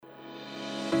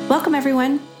Welcome,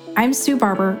 everyone. I'm Sue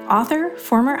Barber, author,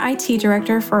 former IT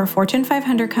director for a Fortune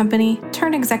 500 company,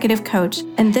 turned executive coach,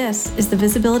 and this is the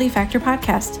Visibility Factor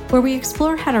podcast, where we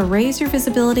explore how to raise your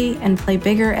visibility and play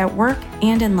bigger at work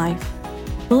and in life.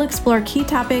 We'll explore key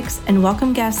topics and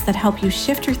welcome guests that help you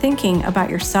shift your thinking about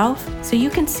yourself so you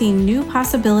can see new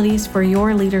possibilities for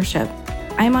your leadership.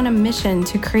 I'm on a mission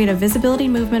to create a visibility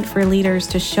movement for leaders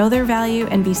to show their value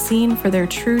and be seen for their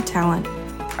true talent.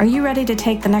 Are you ready to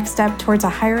take the next step towards a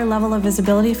higher level of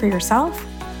visibility for yourself?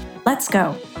 Let's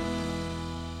go.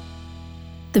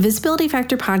 The Visibility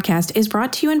Factor podcast is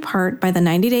brought to you in part by the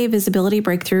 90-Day Visibility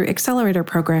Breakthrough Accelerator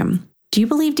Program. Do you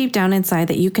believe deep down inside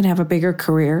that you can have a bigger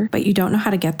career, but you don't know how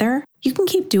to get there? You can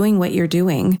keep doing what you're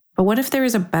doing, but what if there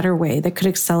is a better way that could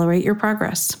accelerate your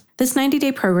progress? This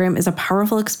 90-day program is a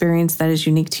powerful experience that is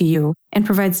unique to you and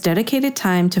provides dedicated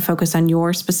time to focus on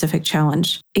your specific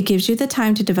challenge. It gives you the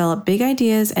time to develop big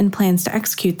ideas and plans to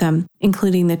execute them,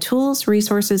 including the tools,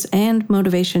 resources, and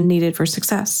motivation needed for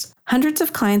success. Hundreds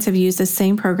of clients have used this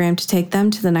same program to take them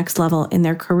to the next level in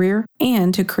their career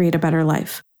and to create a better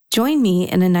life. Join me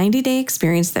in a 90-day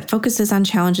experience that focuses on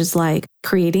challenges like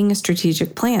creating a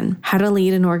strategic plan, how to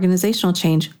lead an organizational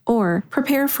change, or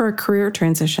prepare for a career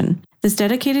transition. This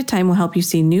dedicated time will help you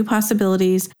see new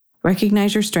possibilities,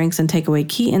 recognize your strengths, and take away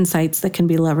key insights that can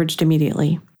be leveraged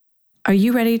immediately. Are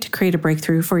you ready to create a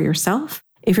breakthrough for yourself?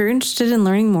 If you're interested in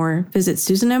learning more, visit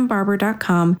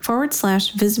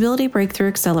susanmbarber.com/visibility breakthrough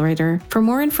accelerator for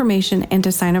more information and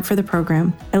to sign up for the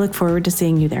program. I look forward to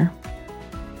seeing you there.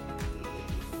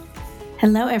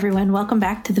 Hello, everyone. Welcome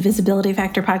back to the Visibility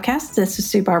Factor podcast. This is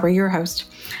Sue Barber, your host.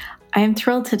 I am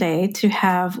thrilled today to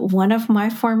have one of my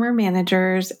former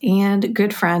managers and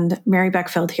good friend, Merri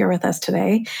Beckfield, here with us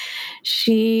today.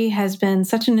 She has been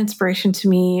such an inspiration to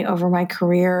me over my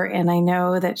career, and I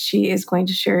know that she is going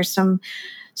to share some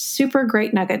super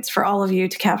great nuggets for all of you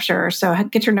to capture. So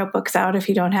get your notebooks out if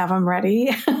you don't have them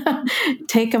ready.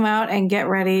 Take them out and get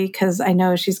ready because I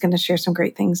know she's going to share some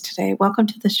great things today. Welcome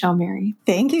to the show, Merri.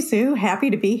 Thank you, Sue. Happy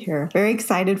to be here. Very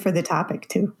excited for the topic,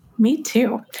 too. Me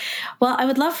too. Well, I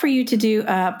would love for you to do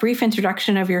a brief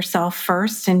introduction of yourself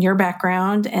first and your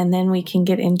background, and then we can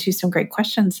get into some great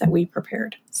questions that we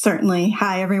prepared. Certainly.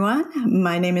 Hi, everyone.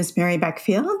 My name is Merri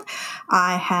Beckfield.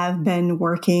 I have been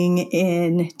working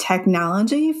in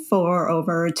technology for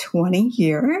over 20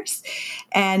 years,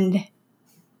 and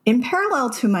in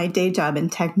parallel to my day job in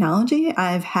technology,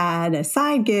 I've had a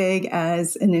side gig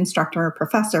as an instructor or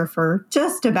professor for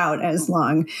just about as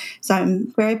long. So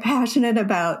I'm very passionate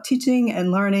about teaching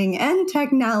and learning and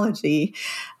technology.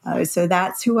 So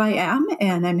that's who I am,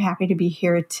 and I'm happy to be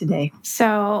here today.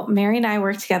 So Merri and I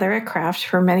worked together at Kraft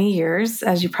for many years,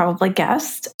 as you probably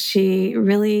guessed. She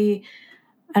really,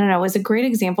 was a great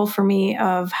example for me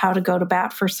of how to go to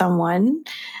bat for someone,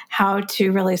 how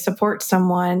to really support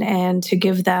someone, and to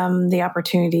give them the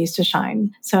opportunities to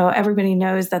shine. So everybody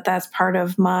knows that that's part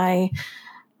of my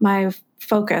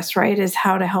focus, right, is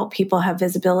how to help people have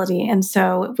visibility. And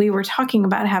so we were talking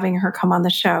about having her come on the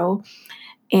show.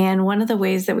 And one of the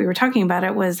ways that we were talking about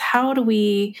it was how do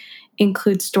we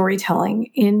include storytelling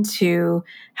into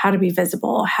how to be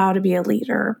visible, how to be a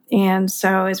leader. And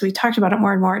so as we talked about it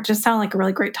more and more, it just sounded like a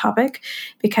really great topic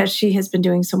because she has been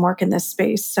doing some work in this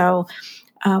space. So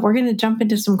we're going to jump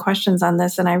into some questions on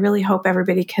this. And I really hope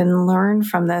everybody can learn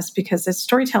from this because the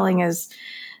storytelling is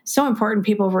so important.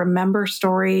 People remember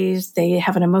stories, they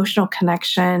have an emotional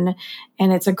connection,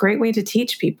 and it's a great way to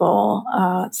teach people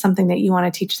something that you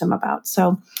want to teach them about.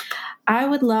 So I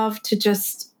would love to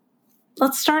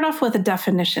let's start off with a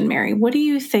definition, Merri. What do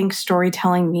you think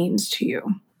storytelling means to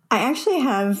you? I actually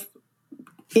have,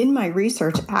 in my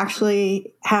research,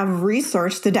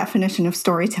 researched the definition of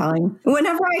storytelling.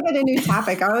 Whenever I get a new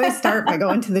topic, I always start by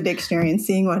going to the dictionary and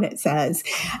seeing what it says.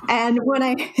 And when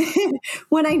I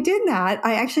did that,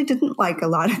 I actually didn't like a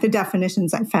lot of the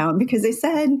definitions I found because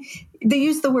they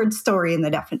used the word story in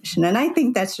the definition. And I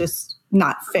think that's just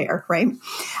not fair, right?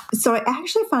 So I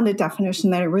actually found a definition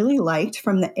that I really liked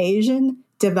from the Asian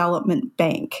Development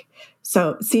Bank. So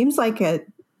it seems like a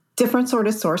different sort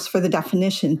of source for the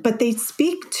definition, but they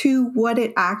speak to what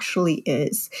it actually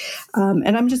is.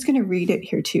 And I'm just going to read it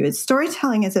here to you. It's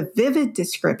storytelling is a vivid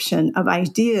description of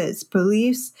ideas,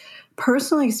 beliefs,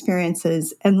 personal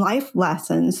experiences, and life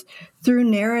lessons through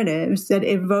narratives that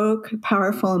evoke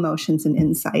powerful emotions and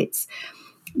insights.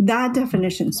 That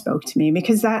definition spoke to me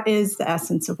because that is the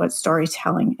essence of what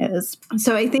storytelling is.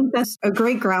 So I think that's a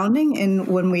great grounding in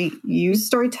when we use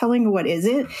storytelling. What is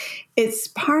it? It's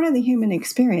part of the human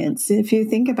experience. If you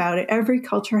think about it, every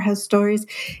culture has stories.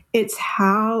 It's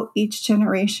how each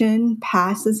generation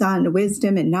passes on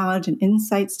wisdom and knowledge and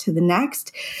insights to the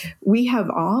next. We have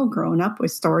all grown up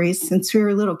with stories since we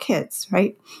were little kids,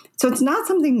 right? So it's not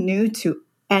something new to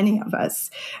any of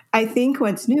us. I think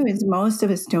what's new is most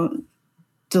of us don't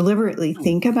deliberately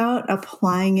think about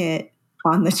applying it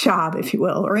on the job, if you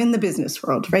will, or in the business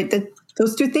world, right?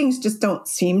 Those two things just don't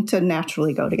seem to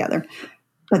naturally go together,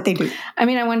 but they do. I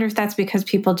mean, I wonder if that's because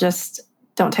people just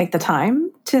don't take the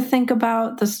time to think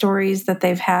about the stories that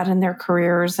they've had in their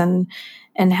careers and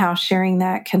how sharing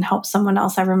that can help someone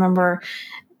else. I remember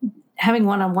having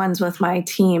one-on-ones with my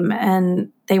team,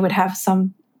 and they would have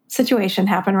some situation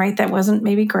happen, right, that wasn't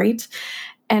maybe great.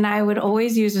 And I would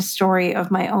always use a story of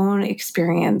my own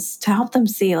experience to help them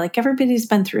see, like, everybody's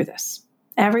been through this.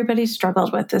 Everybody's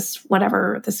struggled with this,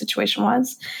 whatever the situation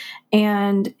was.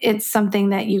 And it's something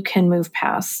that you can move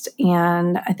past.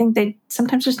 And I think they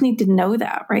sometimes just need to know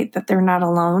that, right? That they're not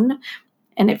alone.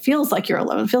 And it feels like you're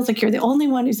alone. It feels like you're the only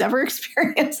one who's ever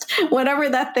experienced whatever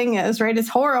that thing is, right? It's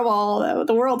horrible.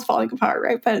 The world's falling apart,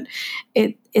 right? But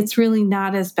it's really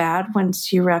not as bad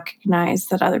once you recognize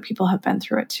that other people have been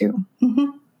through it too.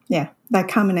 Mm-hmm. Yeah, that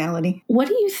commonality. What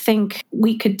do you think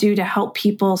we could do to help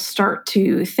people start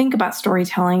to think about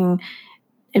storytelling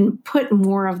and put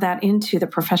more of that into the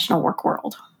professional work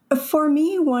world? For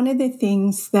me, one of the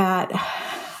things that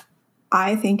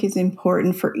I think is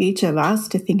important for each of us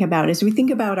to think about is we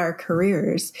think about our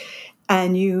careers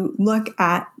and you look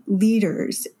at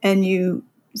leaders and you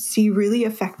see really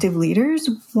effective leaders.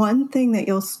 One thing that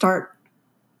you'll start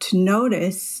to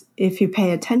notice if you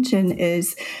pay attention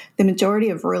is the majority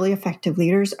of really effective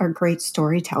leaders are great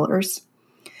storytellers.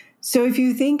 So if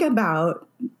you think about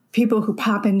people who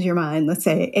pop into your mind, let's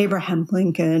say Abraham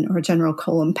Lincoln or General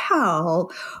Colin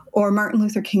Powell or Martin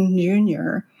Luther King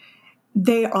Jr.,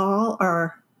 they all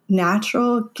are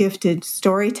natural, gifted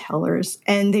storytellers,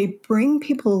 and they bring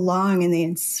people along and they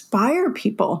inspire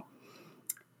people.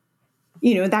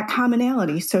 You know, that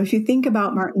commonality. So if you think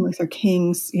about Martin Luther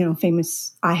King's,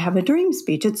 famous I Have a Dream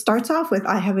speech, it starts off with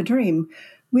I have a dream.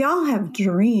 We all have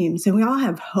dreams and we all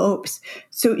have hopes.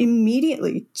 So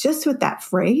immediately, just with that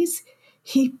phrase,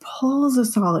 he pulls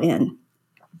us all in.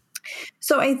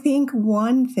 So I think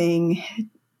one thing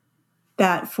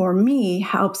that for me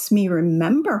helps me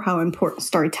remember how important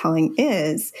storytelling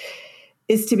is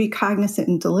to be cognizant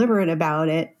and deliberate about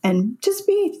it and just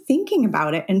be thinking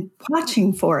about it and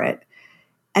watching for it.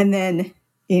 And then,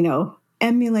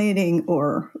 emulating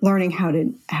or learning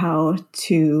how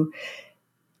to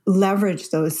leverage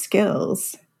those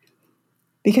skills,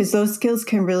 because those skills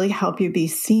can really help you be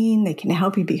seen. They can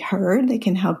help you be heard. They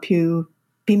can help you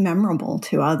be memorable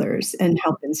to others and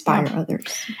help inspire others.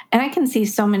 And I can see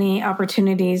so many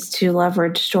opportunities to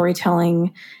leverage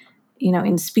storytelling,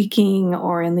 in speaking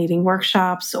or in leading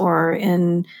workshops or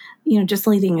in, just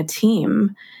leading a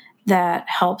team that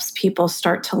helps people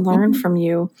start to learn from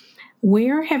you.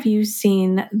 Where have you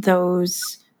seen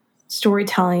those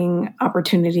storytelling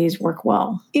opportunities work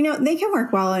well? They can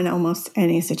work well in almost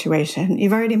any situation.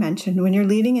 You've already mentioned when you're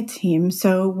leading a team.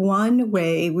 So one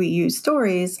way we use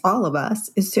stories, all of us,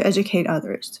 is to educate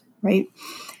others, right?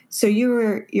 So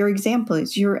your example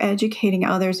is you're educating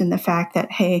others in the fact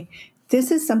that, hey,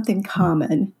 this is something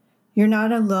common. You're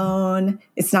not alone.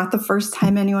 It's not the first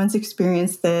time anyone's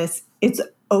experienced this. It's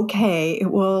okay.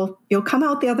 You'll come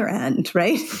out the other end,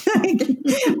 right?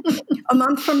 A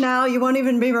month from now, you won't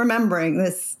even be remembering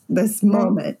this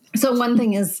moment. So one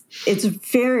thing is, it's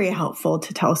very helpful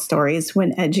to tell stories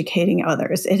when educating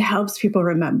others. It helps people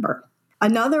remember.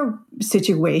 Another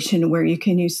situation where you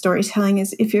can use storytelling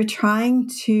is if you're trying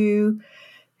to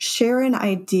share an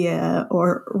idea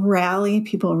or rally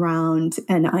people around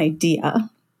an idea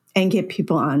and get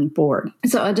people on board.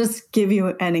 So I'll just give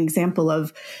you an example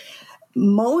of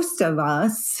most of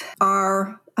us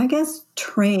are, I guess,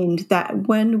 trained that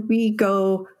when we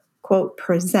go, quote,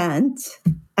 present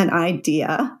an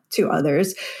idea to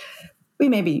others, we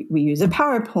use a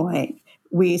PowerPoint,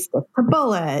 we stick to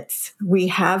bullets, we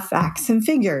have facts and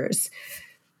figures.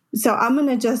 So I'm going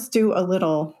to just do a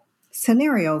little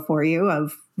scenario for you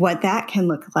of what that can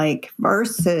look like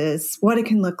versus what it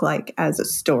can look like as a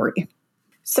story.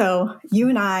 So you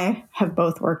and I have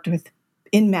both worked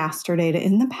in master data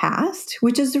in the past,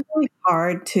 which is really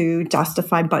hard to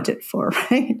justify budget for,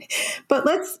 right? But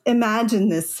let's imagine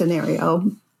this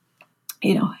scenario.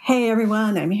 hey,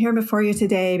 everyone, I'm here before you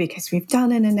today because we've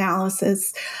done an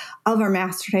analysis of our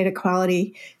master data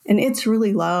quality, and it's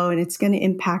really low, and it's going to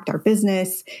impact our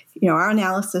business. Our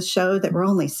analysis showed that we're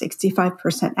only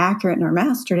 65% accurate in our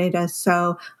master data,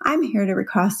 so I'm here to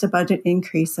request a budget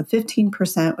increase of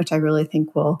 15%, which I really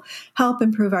think will help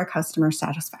improve our customer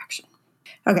satisfaction.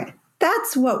 Okay,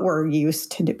 that's what we're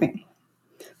used to doing.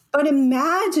 But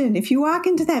imagine if you walk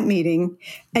into that meeting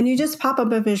and you just pop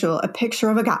up a picture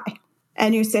of a guy,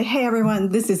 and you say, hey, everyone,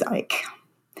 this is Ike.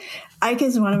 Ike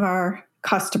is one of our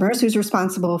customers who's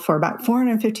responsible for about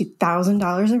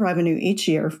 $450,000 in revenue each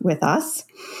year with us.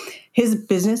 His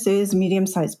business is a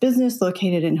medium-sized business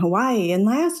located in Hawaii. And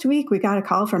last week we got a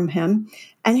call from him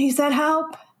and he said,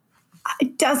 help,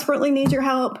 I desperately need your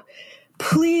help.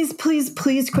 Please, please,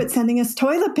 please quit sending us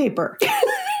toilet paper.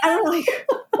 And we're like,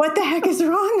 what the heck is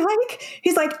wrong, Ike?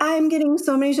 He's like, I'm getting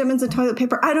so many shipments of toilet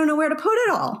paper. I don't know where to put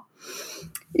it all.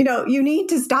 You need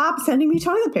to stop sending me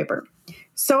toilet paper.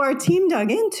 So our team dug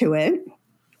into it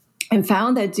and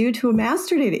found that due to a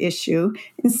master data issue,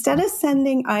 instead of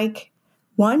sending Ike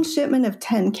one shipment of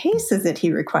 10 cases that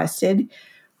he requested,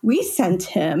 we sent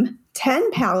him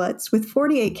 10 pallets with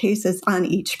 48 cases on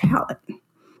each pallet.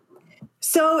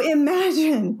 So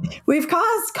imagine, we've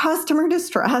caused customer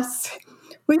distress.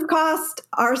 We've cost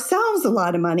ourselves a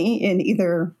lot of money in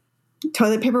either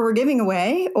toilet paper we're giving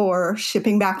away or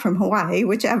shipping back from Hawaii,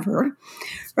 whichever,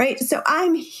 right? So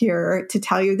I'm here to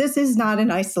tell you this is not an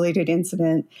isolated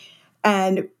incident.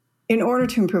 And in order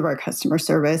to improve our customer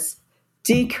service,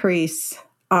 decrease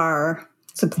our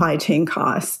supply chain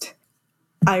cost,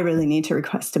 I really need to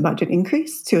request a budget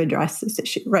increase to address this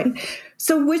issue, right?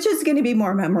 So which is going to be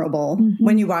more memorable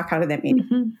when you walk out of that meeting?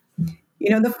 Mm-hmm.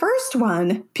 The first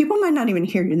one, people might not even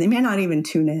hear you. They may not even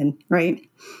tune in, right?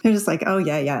 They're just like, oh,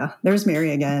 yeah, there's Merri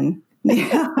again.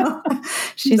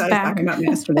 She's back. Talking about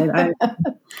master data.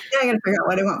 I got to figure out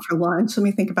what I want for lunch. Let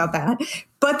me think about that.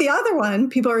 But the other one,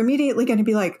 people are immediately going to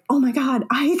be like, oh my God,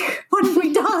 Ike, what have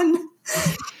we done?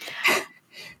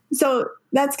 So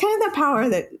that's kind of the power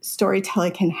that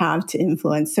storytelling can have to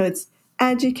influence. So it's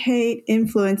educate,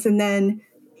 influence, and then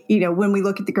when we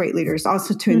look at the great leaders,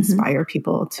 also to inspire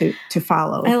people to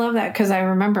follow. I love that because I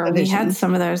remember we had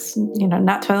some of those,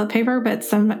 not toilet paper, but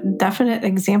some definite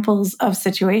examples of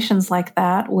situations like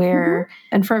that where,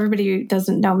 and for everybody who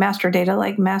doesn't know master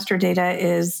data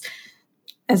is,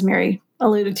 as Merri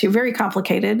alluded to, very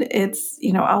complicated. It's,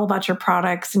 all about your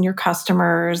products and your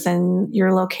customers and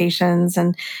your locations,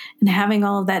 and having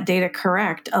all of that data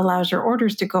correct allows your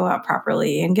orders to go out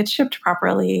properly and get shipped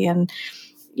properly. And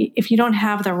if you don't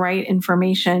have the right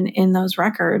information in those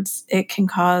records, it can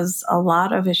cause a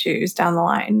lot of issues down the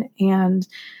line. And,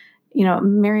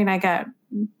 Merri and I got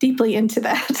deeply into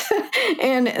that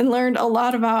and learned a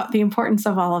lot about the importance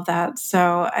of all of that.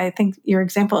 So I think your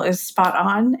example is spot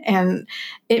on. And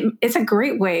it's a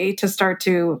great way to start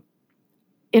to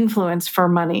influence for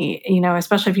money,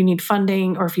 especially if you need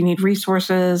funding or if you need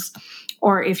resources,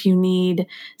 or if you need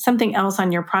something else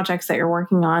on your projects that you're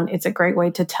working on. It's a great way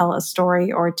to tell a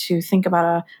story or to think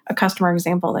about a customer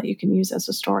example that you can use as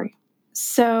a story.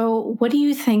 So what do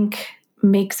you think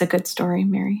makes a good story,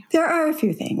 Merri? There are a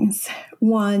few things.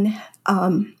 One,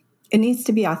 it needs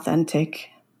to be authentic,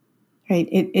 right?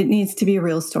 It needs to be a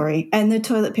real story. And the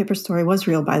toilet paper story was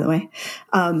real, by the way.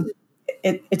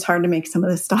 It's hard to make some of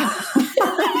this stuff.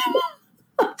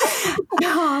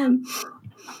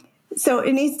 So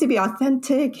it needs to be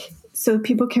authentic so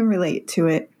people can relate to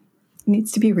it. It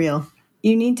needs to be real.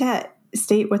 You need to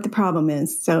state what the problem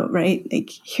is. So, right,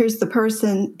 like here's the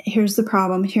person, here's the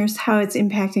problem, here's how it's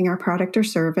impacting our product or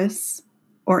service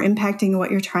or impacting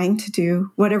what you're trying to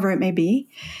do, whatever it may be.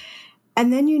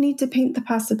 And then you need to paint the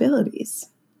possibilities,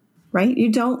 right?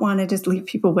 You don't want to just leave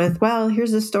people with, well,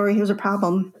 here's a story, here's a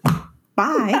problem.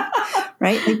 Bye.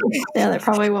 Right? Like, yeah, that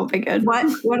probably won't be good. What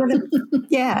are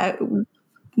the,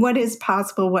 what is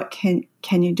possible? What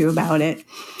can you do about it?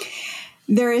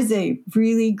 There is a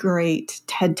really great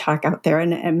TED Talk out there,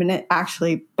 and I'm going to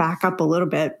actually back up a little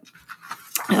bit.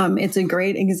 It's a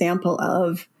great example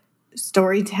of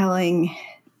storytelling,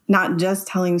 not just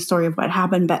telling the story of what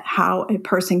happened, but how a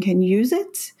person can use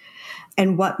it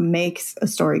and what makes a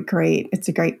story great. It's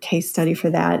a great case study for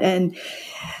that. And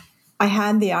I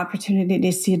had the opportunity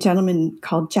to see a gentleman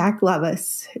called Jack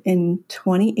Levis in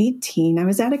 2018. I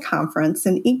was at a conference,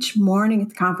 and each morning at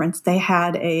the conference, they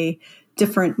had a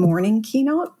different morning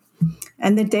keynote.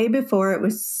 And the day before, it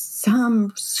was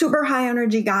some super high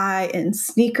energy guy in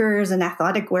sneakers and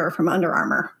athletic wear from Under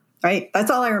Armour, right?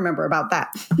 That's all I remember about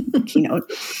that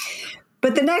keynote.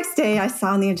 But the next day, I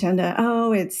saw on the agenda,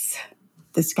 it's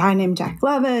this guy named Jack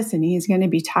Levis, and he's going to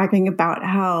be talking about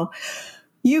how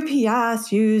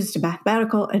UPS used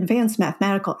advanced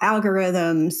mathematical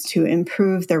algorithms to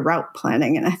improve their route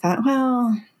planning. And I thought,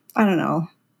 well, I don't know.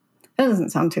 That doesn't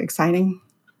sound too exciting,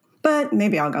 but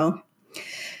maybe I'll go.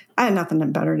 I had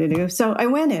nothing better to do. So I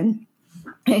went in,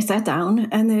 I sat down,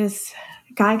 and this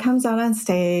guy comes out on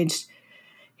stage.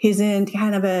 He's in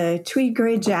kind of a tweed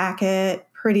gray jacket,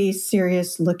 pretty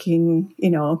serious looking,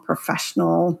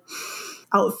 professional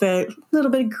outfit, a little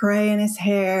bit of gray in his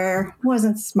hair,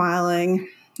 wasn't smiling.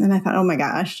 And I thought, oh my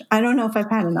gosh, I don't know if I've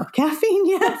had enough caffeine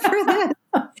yet for this.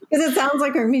 Because it sounds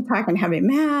like we're going to be talking heavy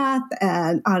math,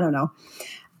 and I don't know.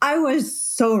 I was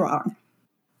so wrong.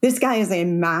 This guy is a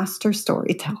master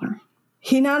storyteller.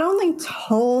 He not only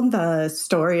told the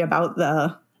story about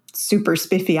the super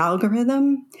spiffy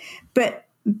algorithm, but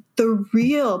the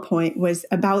real point was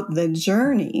about the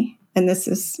journey. And this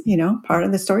is, part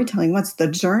of the storytelling. What's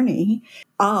the journey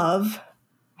of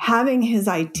having his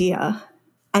idea,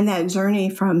 and that journey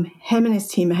from him and his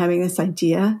team having this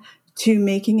idea to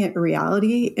making it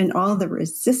reality, and all the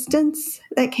resistance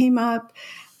that came up.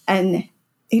 And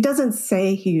he doesn't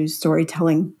say he used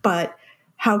storytelling, but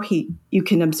how you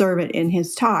can observe it in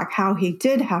his talk, how he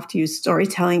did have to use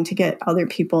storytelling to get other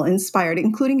people inspired,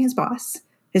 including his boss.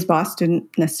 His boss didn't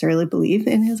necessarily believe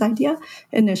in his idea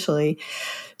initially.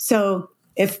 So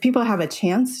if people have a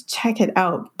chance, check it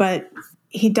out. But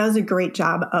he does a great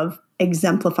job of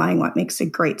exemplifying what makes a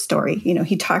great story.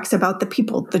 He talks about the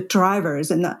people, the drivers,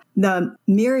 and the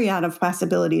myriad of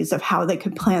possibilities of how they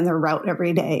could plan their route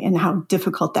every day and how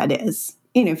difficult that is.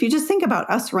 If you just think about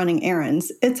us running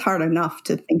errands, it's hard enough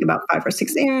to think about 5 or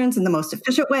 6 errands in the most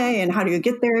efficient way. And how do you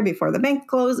get there before the bank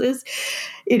closes?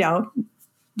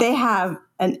 They have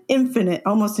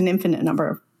almost an infinite number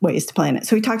of ways to plan it.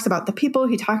 So he talks about the people,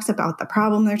 he talks about the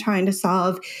problem they're trying to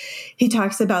solve. He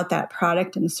talks about that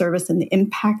product and service and the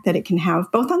impact that it can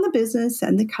have both on the business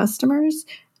and the customers,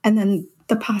 and then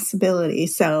the possibility.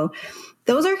 So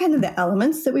those are kind of the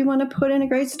elements that we want to put in a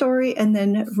great story, and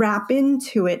then wrap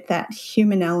into it that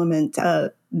human element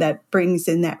that brings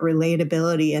in that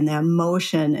relatability and that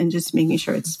emotion, and just making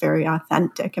sure it's very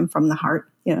authentic and from the heart.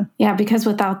 Yeah, because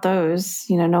without those,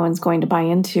 no one's going to buy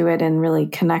into it and really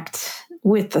connect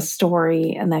with the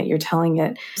story and that you're telling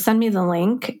it. Send me the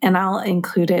link and I'll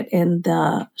include it in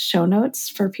the show notes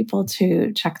for people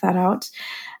to check that out.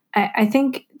 I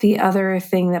think the other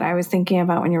thing that I was thinking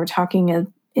about when you were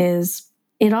talking is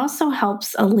it also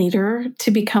helps a leader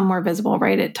to become more visible,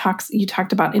 right? You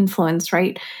talked about influence,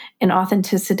 right? And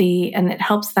authenticity, and it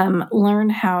helps them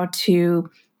learn how to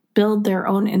build their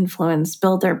own influence,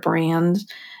 build their brand,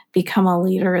 become a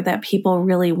leader that people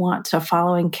really want to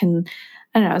follow and can,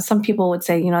 I don't know, some people would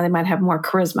say, they might have more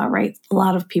charisma, right? A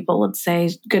lot of people would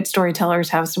say good storytellers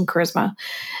have some charisma.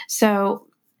 So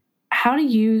how do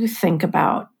you think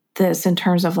about this in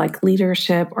terms of like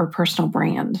leadership or personal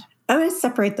brand? I'm going to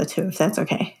separate the two, if that's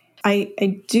okay.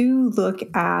 I do look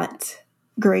at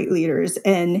great leaders,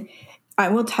 and I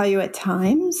will tell you at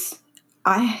times,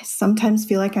 I sometimes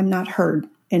feel like I'm not heard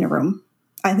in a room.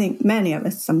 I think many of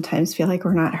us sometimes feel like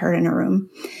we're not heard in a room.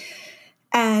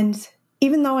 And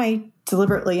even though I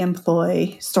deliberately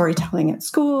employ storytelling at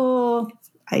school,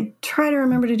 I try to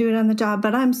remember to do it on the job,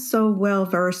 but I'm so well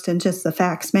versed in just the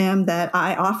facts, ma'am, that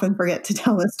I often forget to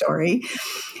tell a story.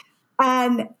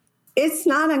 And it's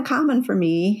not uncommon for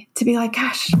me to be like,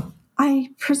 gosh, I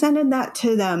presented that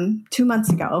to them 2 months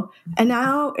ago, and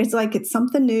now it's like it's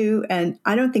something new, and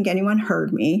I don't think anyone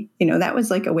heard me. That was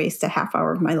like a waste of half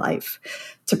hour of my life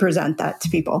to present that to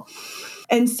people.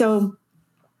 And so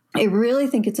I really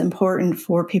think it's important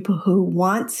for people who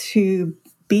want to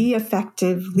be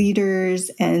effective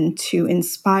leaders and to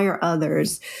inspire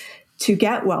others to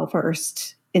get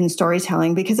well-versed in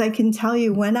storytelling, because I can tell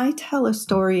you when I tell a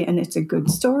story and it's a good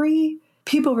story,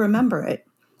 people remember it.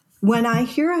 When I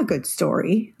hear a good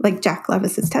story, like Jack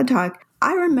Levis's TED Talk,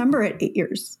 I remember it 8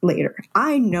 years later.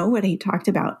 I know what he talked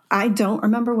about. I don't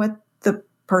remember what the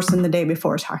person the day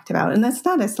before talked about. And that's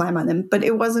not a slam on them, but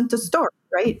it wasn't a story,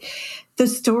 right? The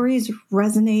stories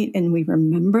resonate and we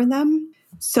remember them.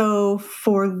 So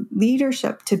for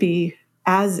leadership to be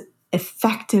as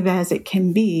effective as it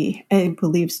can be, I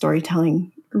believe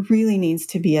storytelling really needs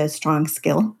to be a strong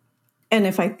skill. And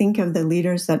if I think of the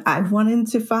leaders that I've wanted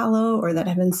to follow or that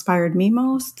have inspired me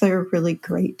most, they're really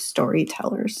great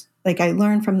storytellers. Like I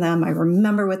learn from them. I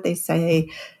remember what they say.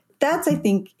 That's, I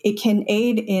think, it can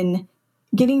aid in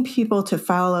getting people to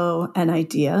follow an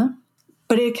idea,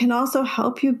 but it can also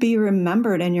help you be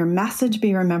remembered and your message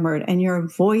be remembered and your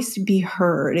voice be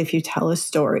heard if you tell a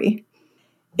story.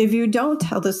 If you don't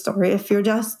tell the story, if you're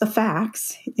just the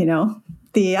facts,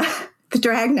 the the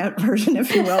dragnet version,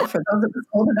 if you will, for those of us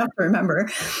old enough to remember.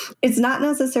 It's not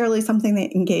necessarily something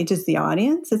that engages the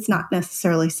audience. It's not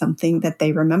necessarily something that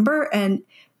they remember. And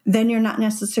then you're not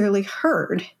necessarily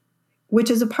heard, which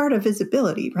is a part of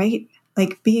visibility, right?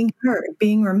 Like being heard,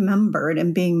 being remembered,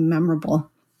 and being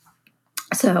memorable.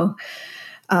 So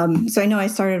I know I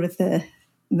started with the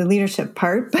leadership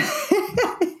part.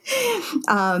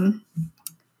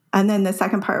 And then the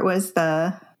second part was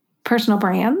the personal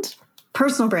brand.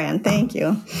 Personal brand. Thank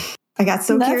you. I got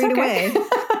so carried away.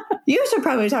 You should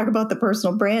probably talk about the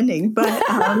personal branding, but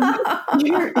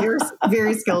you're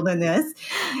very skilled in this.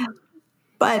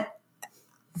 But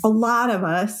a lot of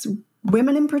us,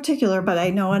 women in particular, but I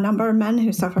know a number of men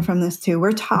who suffer from this too,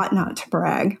 we're taught not to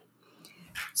brag.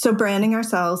 So branding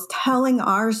ourselves, telling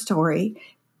our story,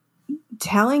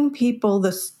 telling people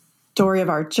the story of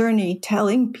our journey,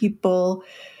 telling people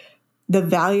the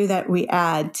value that we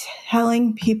add,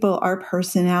 telling people our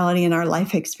personality and our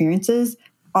life experiences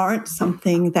aren't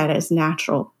something that is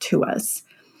natural to us.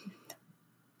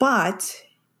 But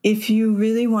if you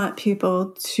really want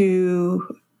people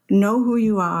to know who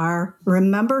you are,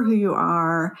 remember who you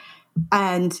are,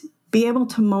 and be able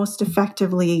to most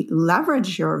effectively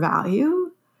leverage your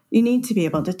value, you need to be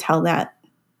able to tell that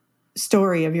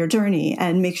story of your journey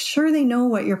and make sure they know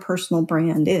what your personal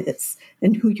brand is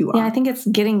and who you are. Yeah, I think it's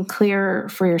getting clear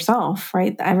for yourself,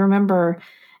 right? I remember,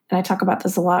 and I talk about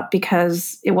this a lot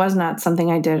because it was not something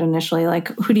I did initially. Like,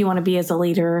 who do you want to be as a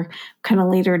leader? What kind of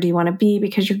leader do you want to be?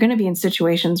 Because you're going to be in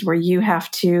situations where you have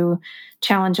to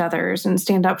challenge others and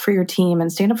stand up for your team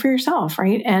and stand up for yourself,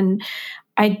 right? And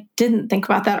I didn't think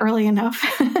about that early enough.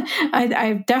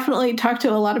 I've definitely talked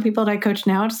to a lot of people that I coach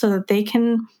now so that they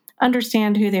can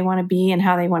understand who they want to be and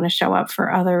how they want to show up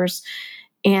for others.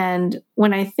 And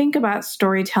when I think about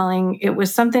storytelling, it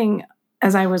was something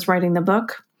as I was writing the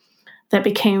book that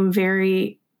became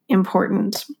very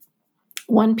important.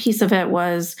 One piece of it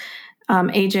was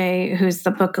AJ, who's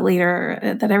the book leader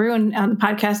that everyone on the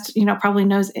podcast, probably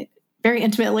knows very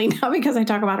intimately now because I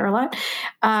talk about her a lot.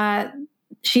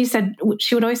 She said,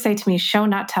 she would always say to me, show,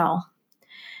 not tell.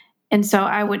 And so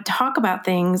I would talk about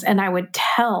things and I would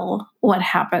tell what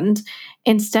happened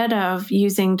instead of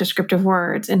using descriptive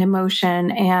words and emotion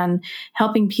and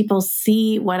helping people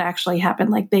see what actually happened,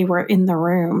 like they were in the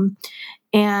room.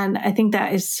 And I think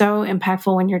that is so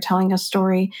impactful when you're telling a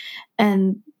story.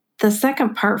 And the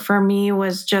second part for me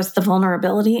was just the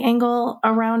vulnerability angle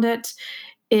around it.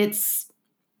 It's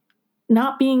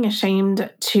not being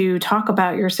ashamed to talk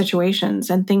about your situations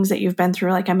and things that you've been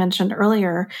through, like I mentioned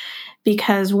earlier,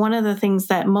 because one of the things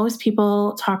that most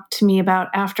people talk to me about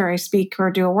after I speak or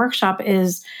do a workshop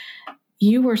is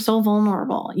you were so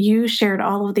vulnerable. You shared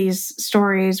all of these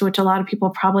stories, which a lot of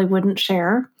people probably wouldn't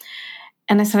share.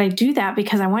 And I said, I do that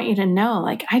because I want you to know,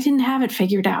 like, I didn't have it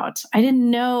figured out. I didn't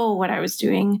know what I was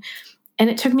doing. And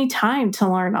it took me time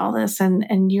to learn all this. And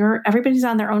everybody's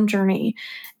on their own journey.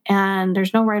 And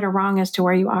there's no right or wrong as to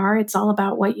where you are. It's all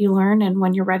about what you learn and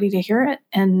when you're ready to hear it.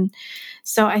 And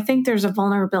so I think there's a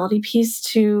vulnerability piece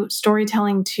to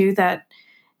storytelling too, that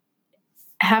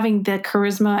having the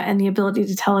charisma and the ability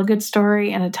to tell a good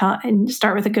story and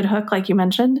start with a good hook, like you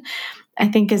mentioned, I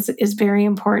think is very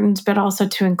important, but also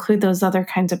to include those other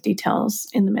kinds of details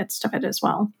in the midst of it as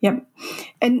well. Yep.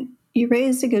 And you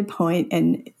raised a good point.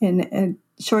 And in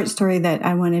a short story that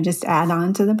I want to just add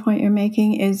on to the point you're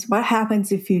making is what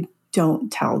happens if you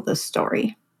don't tell the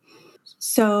story.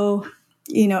 So,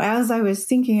 as I was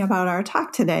thinking about our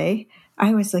talk today,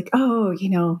 I was like, oh,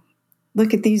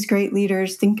 look at these great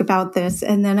leaders, think about this.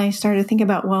 And then I started thinking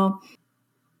about, well,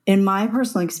 in my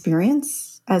personal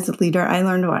experience as a leader, I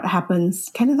learned what happens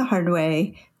kind of the hard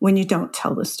way when you don't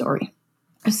tell the story.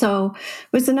 So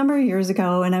it was a number of years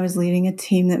ago, and I was leading a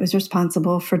team that was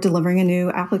responsible for delivering a new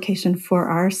application for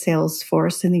our sales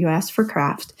force in the U.S. for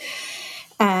craft.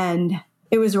 And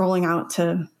it was rolling out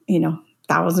to,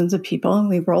 thousands of people. And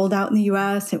we rolled out in the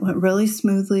U.S. It went really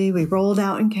smoothly. We rolled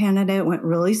out in Canada. It went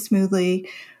really smoothly.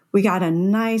 We got a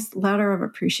nice letter of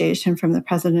appreciation from the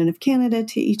President of Canada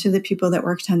to each of the people that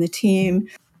worked on the team.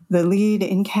 The lead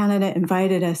in Canada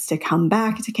invited us to come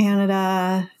back to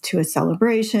Canada to a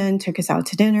celebration, took us out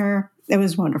to dinner. It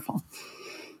was wonderful.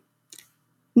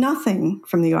 Nothing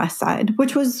from the U.S. side,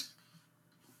 which was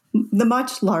the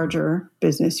much larger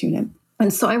business unit.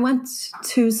 And so I went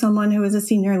to someone who was a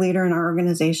senior leader in our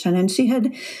organization, and she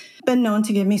had been known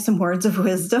to give me some words of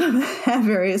wisdom at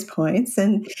various points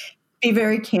and be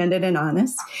very candid and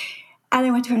honest. And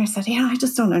I went to her and I said, I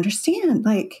just don't understand.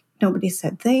 Like, nobody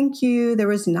said thank you. There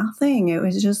was nothing. It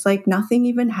was just like nothing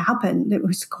even happened. It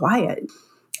was quiet.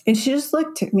 And she just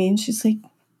looked at me and she's like,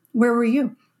 where were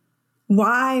you?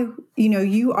 why,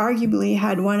 you arguably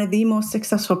had one of the most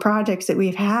successful projects that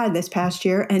we've had this past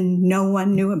year and no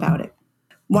one knew about it.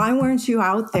 Why weren't you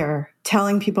out there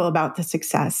telling people about the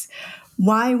success?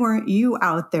 Why weren't you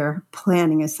out there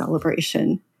planning a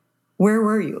celebration? Where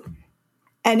were you?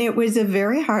 And it was a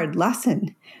very hard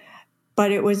lesson,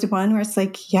 but it was one where it's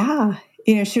like, yeah,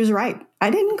 she was right.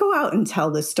 I didn't go out and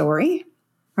tell the story,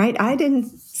 right? I didn't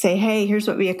say, hey, here's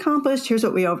what we accomplished. Here's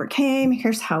what we overcame.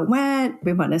 Here's how it went.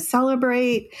 We want to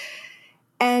celebrate.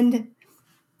 And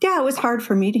yeah, it was hard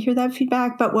for me to hear that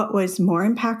feedback. But what was more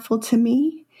impactful to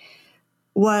me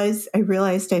was I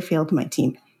realized I failed my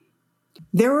team.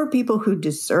 There were people who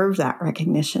deserved that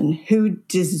recognition, who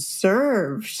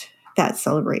deserved that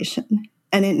celebration.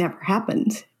 And it never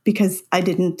happened because I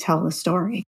didn't tell the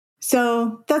story.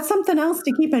 So that's something else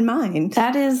to keep in mind.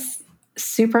 That is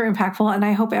super impactful. And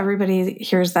I hope everybody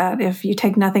hears that. If you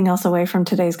take nothing else away from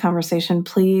today's conversation,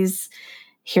 please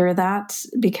hear that,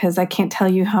 because I can't tell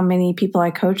you how many people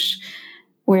I coach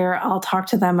where I'll talk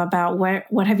to them about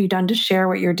what have you done to share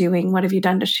what you're doing? What have you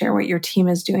done to share what your team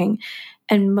is doing?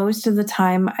 And most of the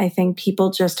time, I think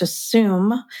people just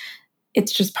assume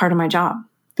it's just part of my job.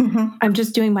 Mm-hmm. I'm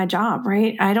just doing my job,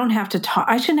 right? I don't have to talk.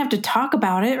 I shouldn't have to talk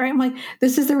about it, right? I'm like,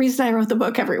 this is the reason I wrote the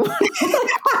book, everyone.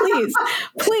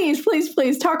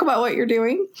 please talk about what you're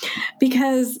doing,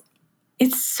 because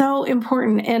it's so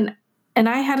important. And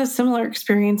I had a similar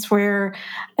experience where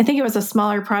I think it was a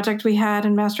smaller project we had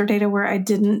in master data where I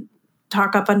didn't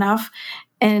talk up enough.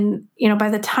 And, by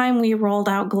the time we rolled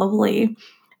out globally,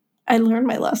 I learned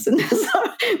my lesson. So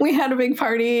we had a big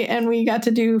party and we got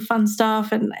to do fun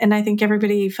stuff. And I think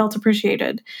everybody felt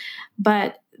appreciated.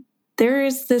 But there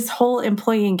is this whole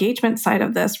employee engagement side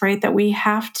of this, right? That we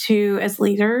have to, as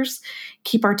leaders,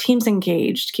 keep our teams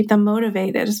engaged, keep them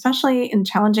motivated, especially in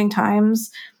challenging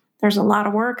times. There's a lot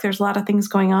of work. There's a lot of things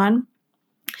going on.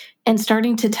 And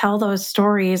starting to tell those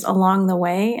stories along the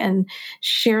way and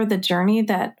share the journey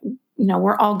that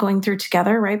we're all going through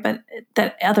together, right? But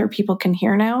that other people can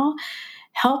hear now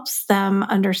helps them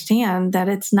understand that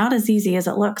it's not as easy as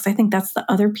it looks. I think that's the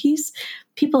other piece.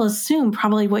 People assume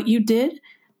probably what you did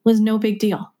was no big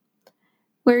deal,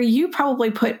 where you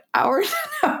probably put hours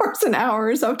and hours and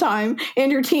hours of time,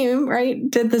 and your team, right,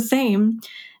 did the same.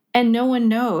 And no one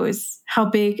knows how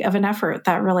big of an effort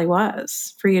that really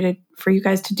was for you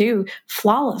guys to do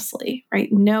flawlessly,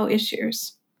 right? No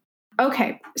issues.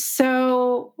 Okay,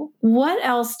 so what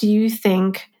else do you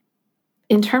think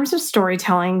in terms of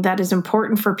storytelling that is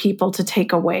important for people to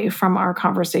take away from our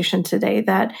conversation today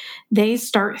that they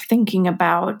start thinking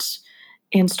about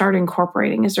and start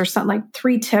incorporating? Is there something like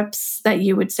 3 tips that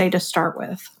you would say to start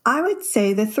with? I would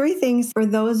say the 3 things for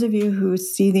those of you who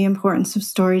see the importance of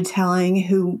storytelling,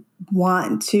 who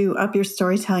want to up your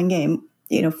storytelling game.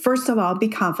 First of all, be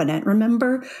confident.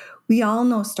 Remember, we all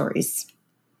know stories.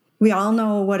 We all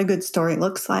know what a good story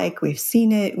looks like. We've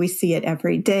seen it. We see it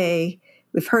every day.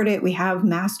 We've heard it. We have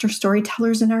master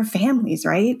storytellers in our families,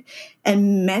 right?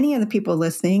 And many of the people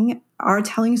listening are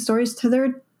telling stories to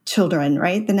their children,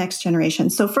 right? The next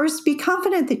generation. So first, be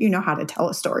confident that you know how to tell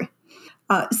a story.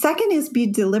 Second is be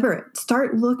deliberate.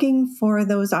 Start looking for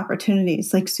those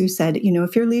opportunities. Like Sue said,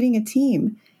 if you're leading a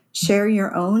team, share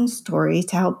your own story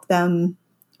to help them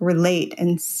relate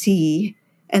and see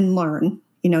and learn,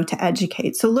 to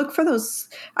educate. So look for those.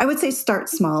 I would say start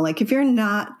small. Like if you're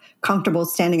not comfortable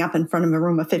standing up in front of a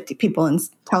room of 50 people and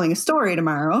telling a story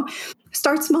tomorrow,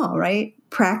 start small, right?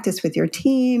 Practice with your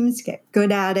teams, get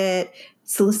good at it,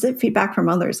 solicit feedback from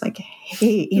others. Like,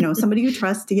 hey, somebody you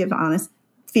trust to give honest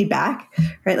feedback,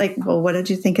 right? Like, well, what did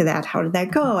you think of that? How did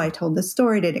that go? I told the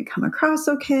story. Did it come across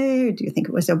okay? Or do you think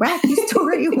it was a wacky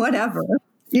story? Whatever.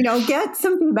 Get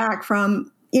some feedback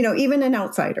from, even an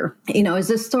outsider. Is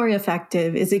this story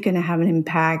effective? Is it going to have an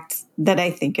impact that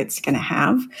I think it's going to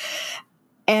have?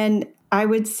 And I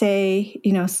would say,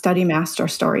 study master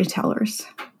storytellers.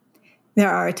 There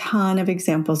are a ton of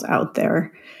examples out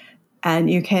there, and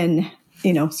you can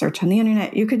search on the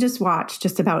internet. You could just watch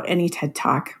just about any TED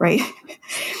Talk, right?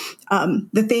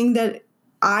 The thing that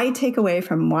I take away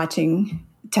from watching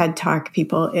TED Talk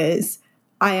people is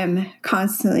I am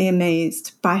constantly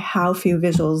amazed by how few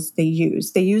visuals they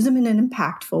use. They use them in an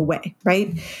impactful way,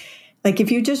 right? Like if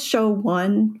you just show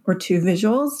 1 or 2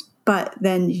 visuals, but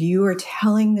then you are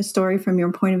telling the story from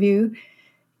your point of view,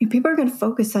 people are going to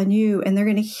focus on you and they're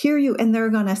going to hear you and they're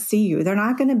going to see you. They're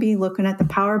not going to be looking at the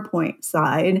PowerPoint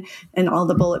slide and all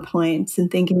the bullet points and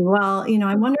thinking, well,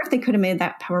 I wonder if they could have made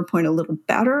that PowerPoint a little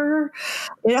better.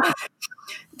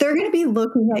 They're going to be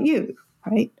looking at you,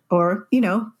 right? Or,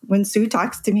 when Sue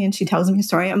talks to me and she tells me a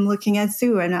story, I'm looking at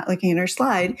Sue. I'm not looking at her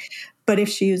slide. But if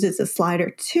she uses a slide or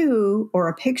two or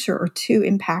a picture or two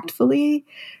impactfully,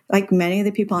 like many of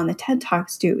the people on the TED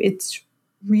Talks do, it's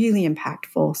really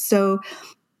impactful. So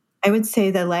I would say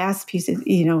the last piece is,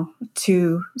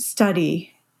 to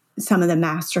study some of the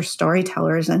master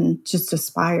storytellers and just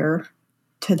aspire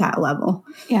to that level.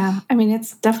 Yeah. I mean,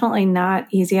 it's definitely not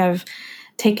easy. I've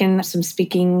taken some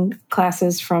speaking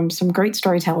classes from some great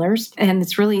storytellers, and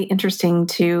it's really interesting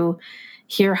to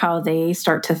hear how they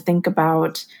start to think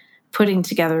about putting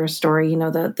together a story,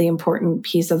 the important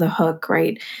piece of the hook,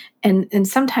 right? And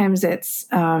sometimes it's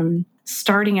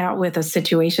starting out with a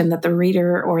situation that the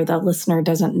reader or the listener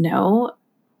doesn't know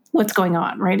what's going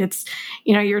on, right? It's,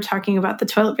 you're talking about the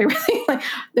toilet paper thing. Like,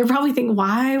 they're probably thinking,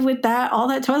 why would all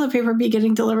that toilet paper be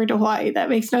getting delivered to Hawaii? That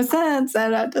makes no sense.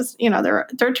 And just,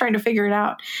 they're trying to figure it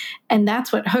out. And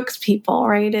that's what hooks people,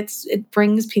 right? It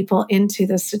brings people into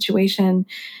this situation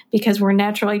because we're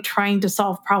naturally trying to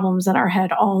solve problems in our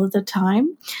head all of the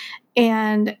time.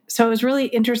 And so it was really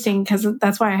interesting because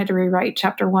that's why I had to rewrite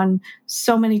chapter 1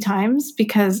 so many times,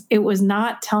 because it was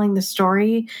not telling the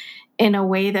story in a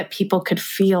way that people could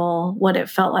feel what it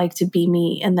felt like to be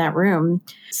me in that room.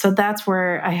 So that's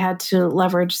where I had to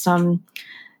leverage some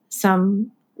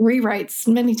rewrites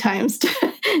many times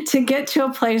to get to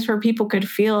a place where people could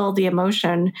feel the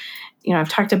emotion. I've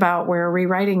talked about where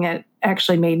rewriting it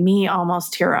actually made me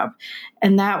almost tear up.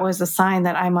 And that was a sign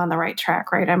that I'm on the right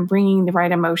track, right? I'm bringing the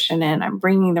right emotion in. I'm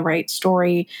bringing the right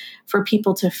story for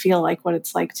people to feel like what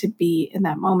it's like to be in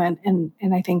that moment. And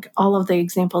I think all of the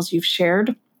examples you've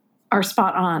shared are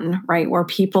spot on, right? Where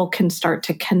people can start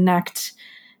to connect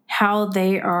how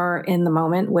they are in the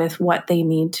moment with what they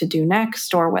need to do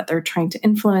next, or what they're trying to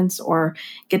influence or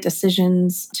get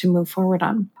decisions to move forward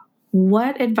on.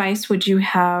 What advice would you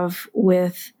have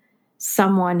with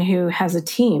someone who has a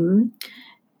team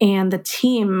and the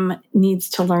team needs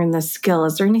to learn this skill?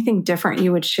 Is there anything different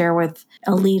you would share with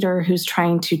a leader who's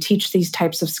trying to teach these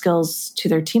types of skills to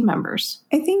their team members?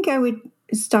 I think I would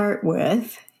start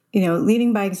with,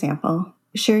 leading by example,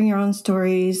 sharing your own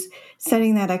stories,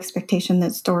 setting that expectation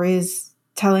that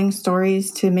telling stories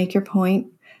to make your point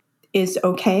is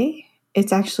okay.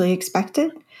 It's actually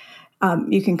expected.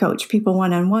 You can coach people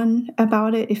one-on-one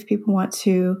about it if people want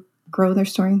to grow their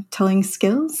storytelling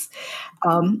skills.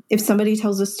 If somebody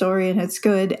tells a story and it's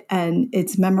good and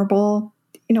it's memorable,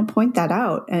 point that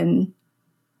out and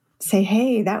say,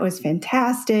 hey, that was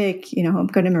fantastic. I'm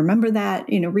going to remember that,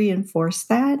 reinforce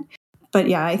that. But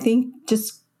yeah, I think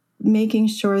just making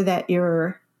sure that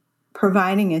you're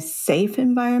providing a safe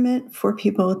environment for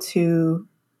people to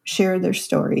share their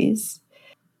stories,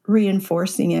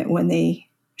 reinforcing it when they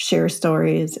share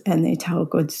stories and they tell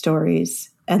good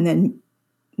stories, and then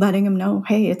letting them know,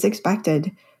 hey, it's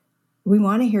expected. We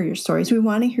want to hear your stories. We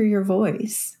want to hear your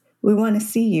voice. We want to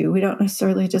see you. We don't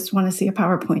necessarily just want to see a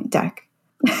PowerPoint deck.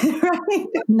 Right?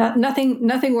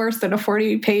 Nothing worse than a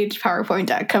 40-page PowerPoint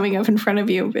deck coming up in front of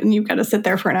you, and you've got to sit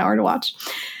there for an hour to watch.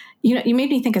 You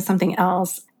made me think of something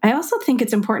else. I also think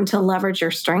it's important to leverage your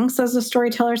strengths as a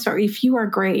storyteller. So if you are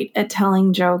great at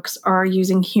telling jokes or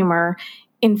using humor,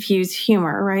 infuse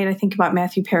humor, right? I think about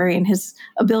Matthew Perry and his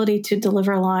ability to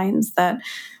deliver lines that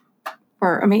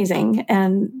were amazing,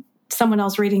 and someone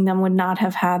else reading them would not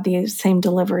have had the same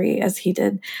delivery as he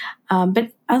did.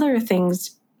 But other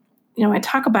things, I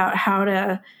talk about how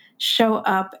to show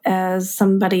up as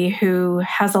somebody who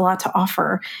has a lot to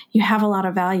offer. You have a lot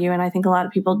of value, and I think a lot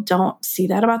of people don't see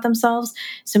that about themselves.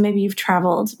 So maybe you've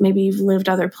traveled, maybe you've lived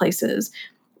other places,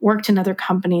 worked in other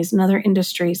companies and other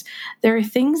industries. There are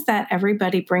things that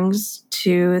everybody brings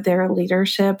to their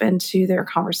leadership and to their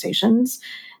conversations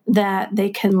that they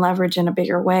can leverage in a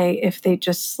bigger way if they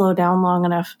just slow down long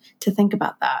enough to think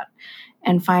about that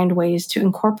and find ways to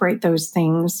incorporate those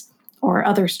things or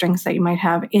other strengths that you might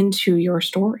have into your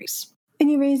stories.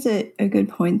 And you raise a good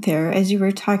point there. As you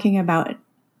were talking about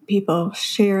people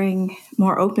sharing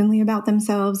more openly about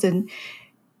themselves and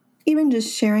even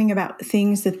just sharing about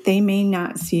things that they may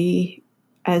not see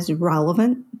as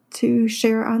relevant to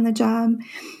share on the job.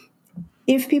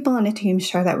 If people on a team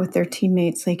share that with their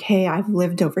teammates, like, hey, I've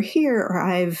lived over here, or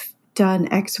I've done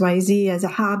XYZ as a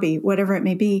hobby, whatever it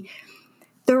may be,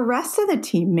 the rest of the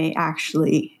team may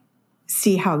actually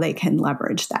see how they can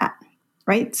leverage that,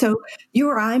 right? So you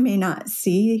or I may not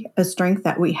see a strength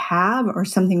that we have or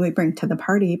something we bring to the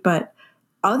party, but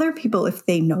other people, if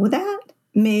they know that,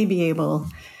 may be able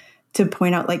to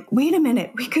point out, like, wait a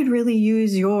minute, we could really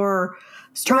use your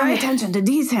strong attention to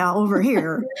detail over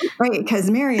here, right? Because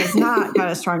Merri has not got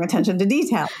a strong attention to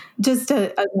detail. Just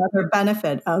another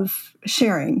benefit of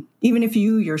sharing, even if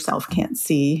you yourself can't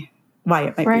see why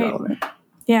it might be relevant.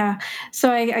 Yeah.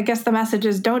 So I guess the message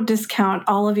is don't discount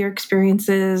all of your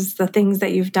experiences, the things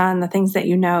that you've done, the things that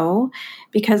you know,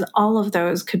 because all of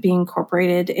those could be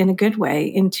incorporated in a good way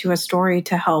into a story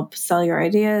to help sell your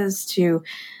ideas, to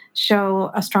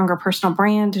show a stronger personal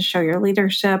brand, to show your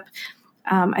leadership.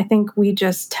 I think we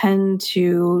just tend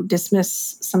to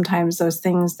dismiss sometimes those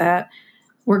things that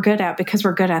we're good at because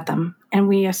we're good at them. And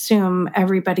we assume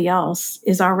everybody else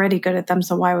is already good at them.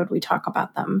 So why would we talk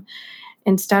about them?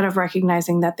 Instead of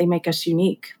recognizing that they make us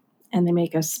unique and they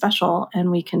make us special, and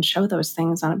we can show those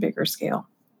things on a bigger scale.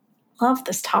 Love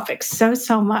this topic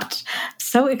so much.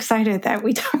 So excited that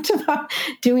we talked about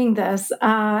doing this.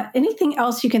 Anything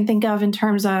else you can think of in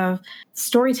terms of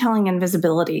storytelling and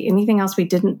visibility? Anything else we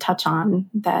didn't touch on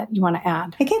that you want to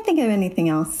add? I can't think of anything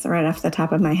else right off the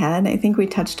top of my head. I think we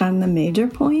touched on the major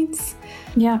points.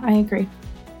 Yeah, I agree.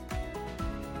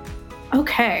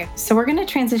 Okay, so we're going to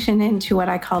transition into what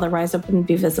I call the Rise Up and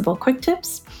Be Visible quick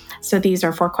tips. So these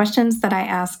are 4 questions that I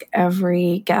ask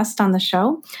every guest on the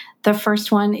show. The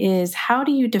first one is, how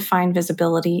do you define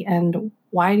visibility and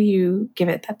why do you give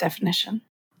it that definition?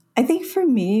 I think for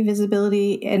me,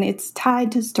 visibility, and it's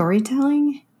tied to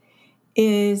storytelling,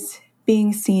 is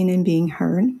being seen and being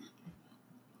heard.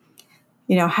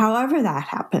 However that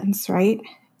happens, right?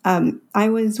 I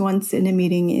was once in a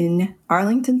meeting in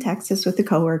Arlington, Texas with a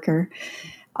coworker,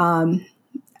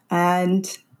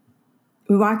 and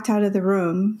we walked out of the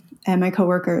room, and my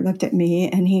coworker looked at me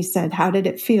and he said, "How did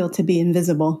it feel to be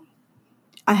invisible?"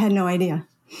 I had no idea.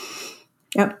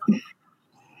 Yep.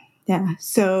 Yeah.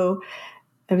 So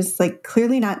I was like,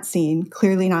 clearly not seen,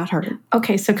 clearly not heard.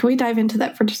 Okay, so can we dive into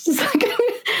that for just a second?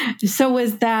 So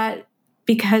was that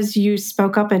because you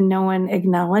spoke up and no one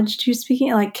acknowledged you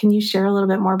speaking? Like, can you share a little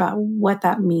bit more about what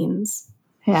that means?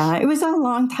 Yeah, it was a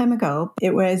long time ago.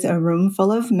 It was a room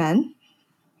full of men,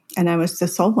 and I was the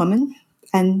sole woman.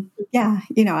 And yeah,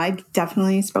 I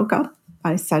definitely spoke up.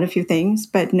 I said a few things,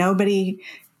 but nobody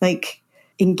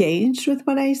engaged with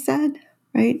what I said,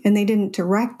 right? And they didn't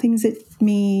direct things at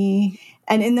me.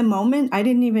 And in the moment, I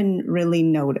didn't even really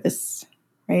notice,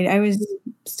 right? I was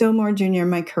still more junior in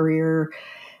my career.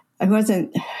 I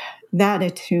wasn't that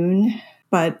attuned,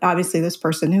 but obviously this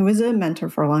person who was a mentor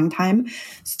for a long time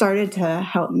started to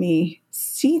help me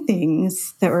see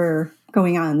things that were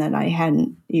going on that I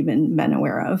hadn't even been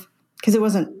aware of because it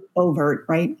wasn't overt,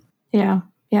 right? Yeah.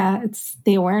 Yeah. It's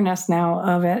the awareness now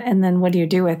of it. And then what do you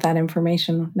do with that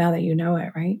information now that you know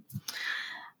it, right?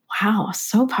 Wow.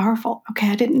 So powerful. Okay.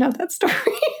 I didn't know that story.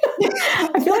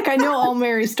 I feel like I know all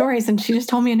Merri's stories and she just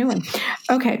told me a new one.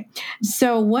 Okay.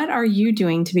 So what are you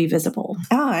doing to be visible?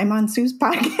 Oh, I'm on Sue's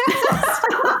podcast.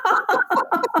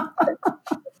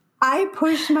 I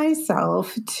push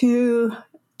myself to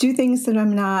do things that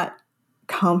I'm not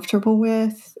comfortable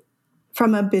with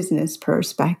from a business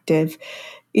perspective.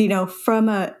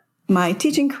 From my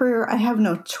teaching career, I have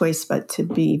no choice but to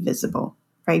be visible,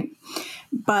 right?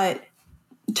 But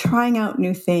trying out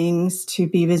new things to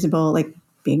be visible, like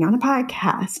being on a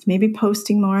podcast, maybe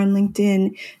posting more on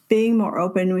LinkedIn, being more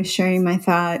open with sharing my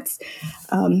thoughts,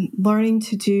 learning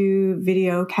to do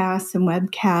video casts and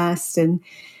webcasts, and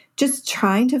just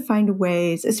trying to find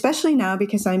ways, especially now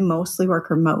because I mostly work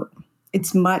remote.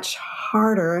 It's much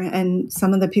harder, and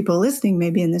some of the people listening may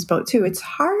be in this boat too. It's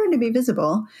harder to be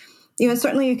visible.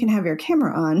 Certainly you can have your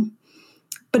camera on,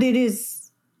 but it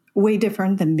is way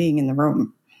different than being in the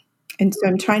room. And so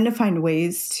I'm trying to find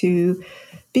ways to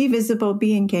be visible,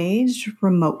 be engaged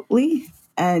remotely.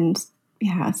 And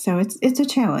yeah, so it's a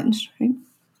challenge, right?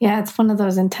 Yeah, it's one of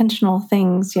those intentional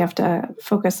things you have to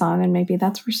focus on. And maybe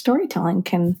that's where storytelling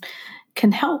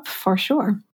can help for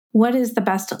sure. What is the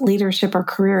best leadership or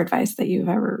career advice that you've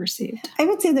ever received? I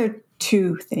would say there are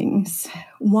 2 things.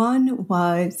 One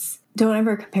was, don't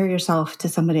ever compare yourself to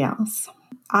somebody else.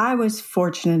 I was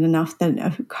fortunate enough that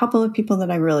a couple of people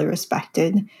that I really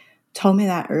respected told me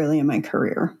that early in my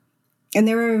career. And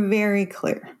they were very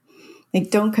clear. Like,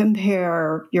 don't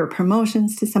compare your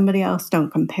promotions to somebody else.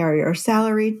 Don't compare your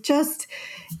salary.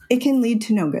 It can lead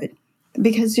to no good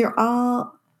because we're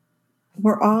all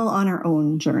on our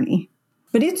own journey.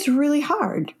 But it's really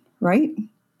hard, right?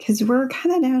 Because we're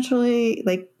kind of naturally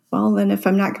like, well, then if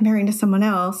I'm not comparing to someone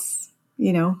else,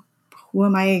 who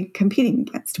am I competing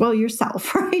against? Well,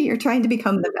 yourself, right? You're trying to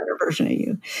become the better version of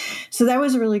you. So that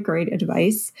was really great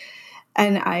advice.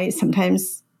 And I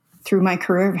sometimes through my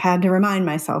career have had to remind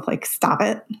myself, like, stop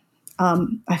it.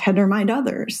 I've had to remind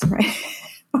others, right?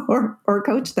 or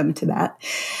coach them to that.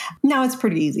 Now it's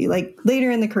pretty easy. Like later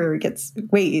in the career, it gets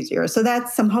way easier. So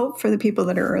that's some hope for the people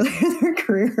that are earlier in their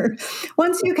career.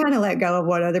 Once you kind of let go of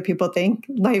what other people think,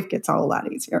 life gets a whole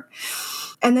lot easier.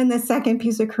 And then the second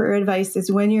piece of career advice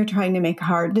is when you're trying to make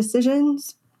hard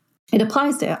decisions, it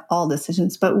applies to all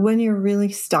decisions, but when you're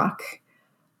really stuck,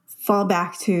 fall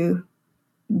back to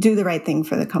do the right thing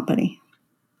for the company.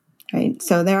 Right.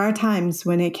 So there are times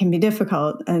when it can be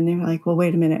difficult and you're like, well,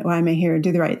 wait a minute, why am I here?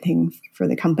 Do the right thing for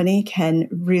the company can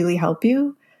really help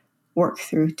you work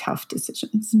through tough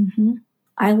decisions. Mm-hmm.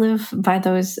 I live by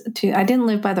those two. I didn't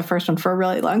live by the first one for a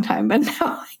really long time, but now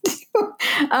I do.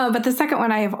 But the second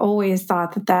one, I have always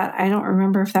thought that I don't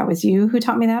remember if that was you who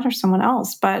taught me that or someone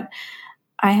else, but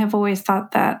I have always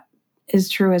thought that is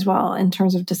true as well in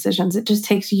terms of decisions. It just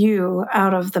takes you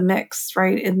out of the mix,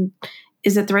 right? And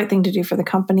is it the right thing to do for the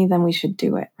company? Then we should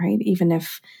do it, right? Even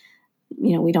if,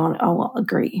 we don't all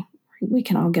agree, we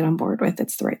can all get on board with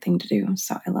it's the right thing to do.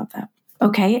 So I love that.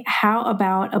 Okay. How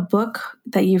about a book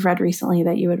that you've read recently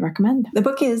that you would recommend? The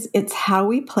book is It's How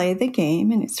We Play the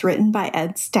Game, and it's written by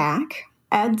Ed Stack.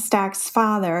 Ed Stack's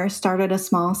father started a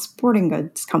small sporting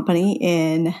goods company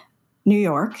in New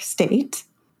York State.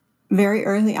 Very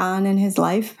early on in his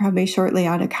life, probably shortly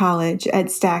out of college,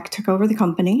 Ed Stack took over the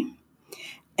company.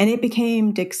 And it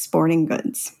became Dick's Sporting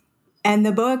Goods. And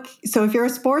the book, so if you're a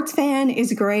sports fan,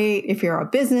 is great. If you're a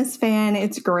business fan,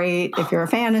 it's great. If you're a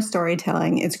fan of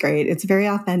storytelling, it's great. It's very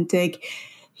authentic.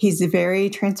 He's very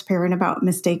transparent about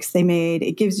mistakes they made.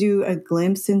 It gives you a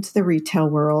glimpse into the retail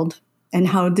world and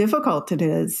how difficult it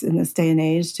is in this day and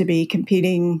age to be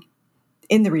competing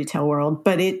in the retail world.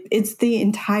 But it's the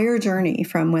entire journey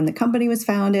from when the company was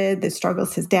founded, the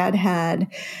struggles his dad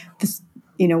had,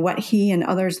 what he and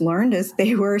others learned as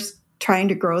they were trying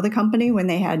to grow the company when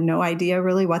they had no idea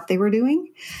really what they were doing,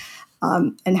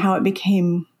 and how it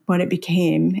became what it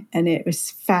became. And it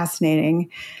was fascinating.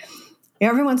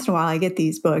 Every once in a while, I get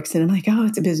these books and I'm like, oh,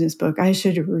 it's a business book. I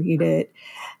should read it.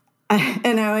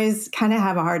 And I always kind of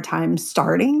have a hard time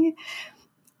starting.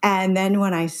 And then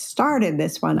when I started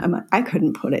this one, I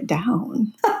couldn't put it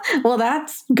down. Well,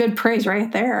 that's good praise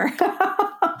right there.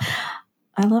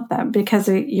 I love that because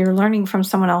you're learning from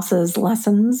someone else's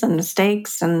lessons and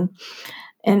mistakes and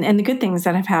the good things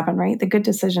that have happened, right? The good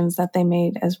decisions that they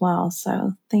made as well.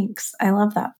 So thanks. I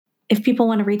love that. If people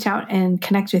want to reach out and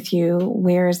connect with you,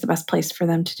 where is the best place for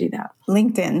them to do that?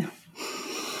 LinkedIn.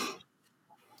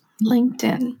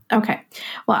 Okay.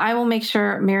 Well, I will make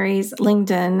sure Merri's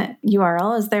LinkedIn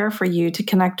URL is there for you to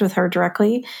connect with her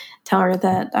directly. Tell her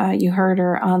that you heard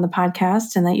her on the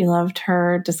podcast and that you loved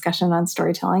her discussion on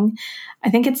storytelling. I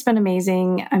think it's been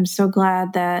amazing. I'm so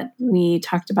glad that we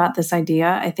talked about this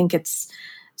idea. I think it's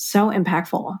so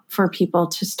impactful for people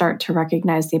to start to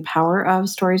recognize the power of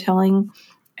storytelling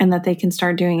and that they can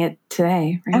start doing it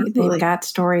today, right? Absolutely. They've got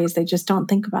stories. They just don't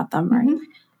think about them, right? Mm-hmm.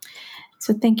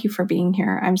 So thank you for being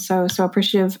here. I'm so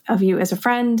appreciative of you as a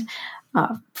friend,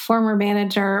 former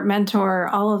manager, mentor,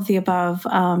 all of the above.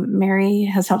 Merri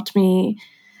has helped me.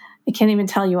 I can't even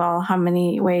tell you all how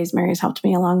many ways Merri has helped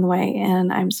me along the way.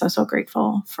 And I'm so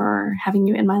grateful for having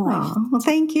you in my life. Oh, well,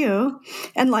 thank you.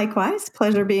 And likewise,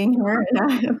 pleasure being here. And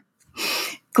I'm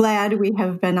glad we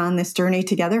have been on this journey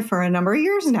together for a number of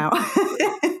years now.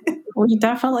 We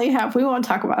definitely have. We won't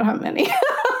talk about how many.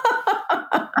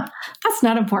 That's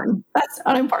not important. That's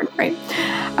not important, right?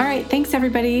 All right. Thanks,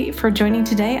 everybody, for joining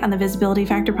today on the Visibility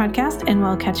Factor podcast, and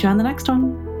we'll catch you on the next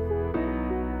one.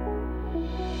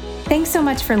 Thanks so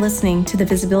much for listening to the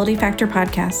Visibility Factor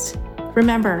podcast.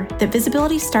 Remember that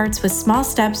visibility starts with small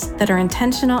steps that are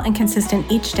intentional and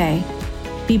consistent each day.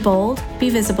 Be bold, be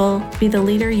visible, be the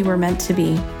leader you were meant to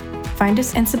be. Find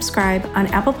us and subscribe on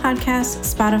Apple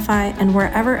Podcasts, Spotify, and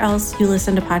wherever else you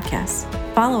listen to podcasts.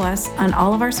 Follow us on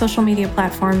all of our social media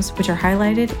platforms, which are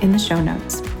highlighted in the show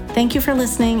notes. Thank you for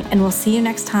listening, and we'll see you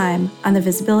next time on the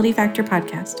Visibility Factor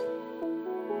podcast.